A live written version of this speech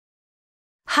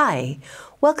Hi,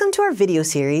 welcome to our video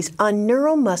series on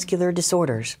neuromuscular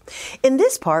disorders. In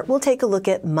this part, we'll take a look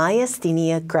at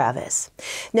myasthenia gravis.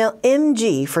 Now,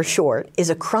 MG for short is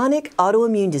a chronic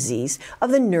autoimmune disease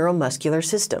of the neuromuscular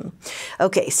system.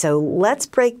 Okay, so let's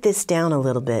break this down a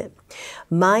little bit.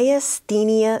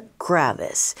 Myasthenia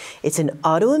gravis. It's an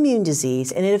autoimmune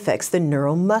disease and it affects the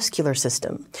neuromuscular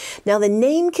system. Now the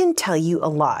name can tell you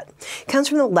a lot. It comes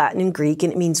from the Latin and Greek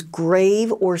and it means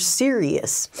grave or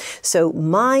serious. So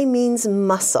my means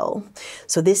muscle.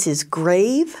 So this is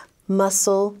grave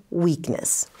muscle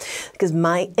weakness, because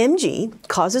my MG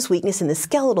causes weakness in the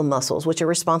skeletal muscles, which are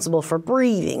responsible for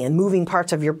breathing and moving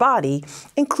parts of your body,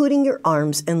 including your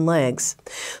arms and legs.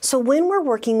 So when we're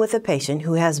working with a patient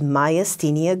who has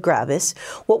myasthenia gravis,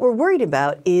 what we're worried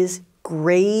about is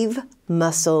grave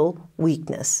muscle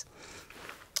weakness.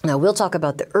 Now we'll talk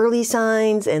about the early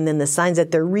signs and then the signs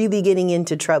that they're really getting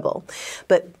into trouble.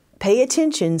 But pay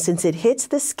attention since it hits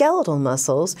the skeletal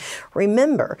muscles.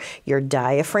 Remember, your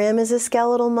diaphragm is a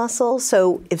skeletal muscle,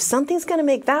 so if something's going to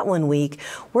make that one weak,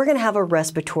 we're going to have a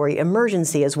respiratory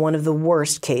emergency as one of the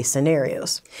worst case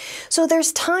scenarios. So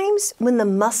there's times when the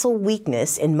muscle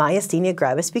weakness in myasthenia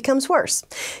gravis becomes worse.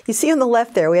 You see on the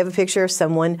left there, we have a picture of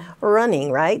someone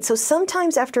running, right? So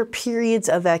sometimes after periods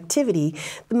of activity,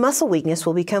 the muscle weakness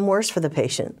will become worse for the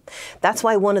patient. That's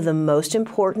why one of the most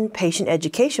important patient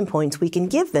education points we can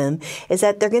give them is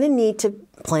that they're going to need to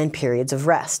plan periods of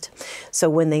rest. So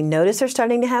when they notice they're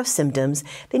starting to have symptoms,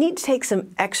 they need to take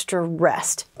some extra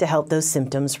rest to help those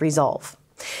symptoms resolve.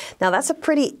 Now that's a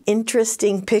pretty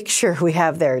interesting picture we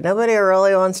have there. Nobody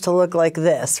really wants to look like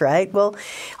this, right? Well,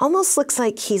 almost looks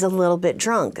like he's a little bit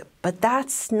drunk, but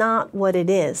that's not what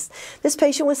it is. This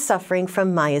patient was suffering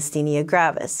from myasthenia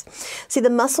gravis. See,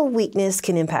 the muscle weakness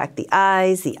can impact the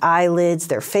eyes, the eyelids,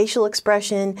 their facial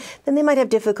expression. Then they might have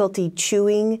difficulty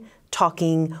chewing,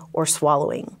 talking, or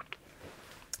swallowing.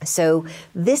 So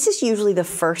this is usually the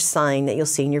first sign that you'll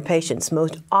see in your patients.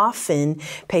 Most often,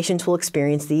 patients will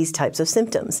experience these types of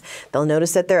symptoms. They'll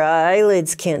notice that their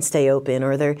eyelids can't stay open,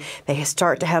 or they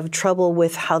start to have trouble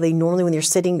with how they normally, when they're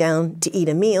sitting down to eat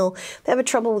a meal, they have a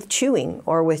trouble with chewing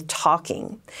or with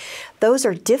talking. Those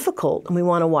are difficult, and we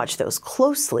want to watch those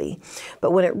closely.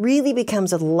 But when it really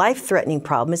becomes a life-threatening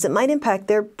problem is it might impact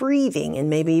their breathing and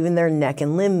maybe even their neck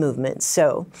and limb movements.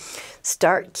 So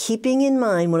start keeping in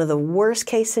mind one of the worst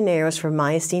case scenarios for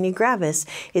myasthenia gravis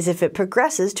is if it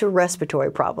progresses to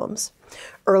respiratory problems.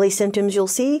 Early symptoms you'll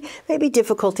see may be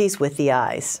difficulties with the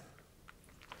eyes.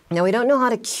 Now, we don't know how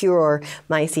to cure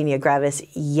myasthenia gravis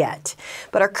yet,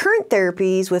 but our current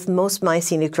therapies with most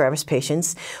myasthenia gravis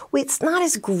patients, it's not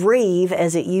as grave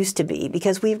as it used to be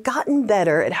because we've gotten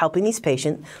better at helping these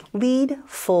patients lead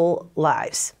full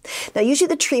lives. Now, usually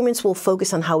the treatments will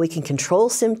focus on how we can control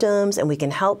symptoms and we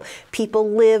can help people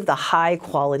live the high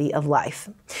quality of life.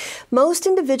 Most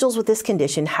individuals with this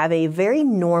condition have a very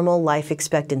normal life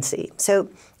expectancy. So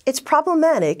it's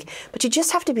problematic, but you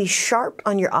just have to be sharp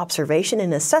on your observation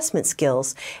and assessment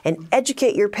skills and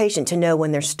educate your patient to know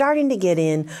when they're starting to get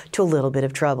into a little bit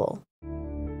of trouble.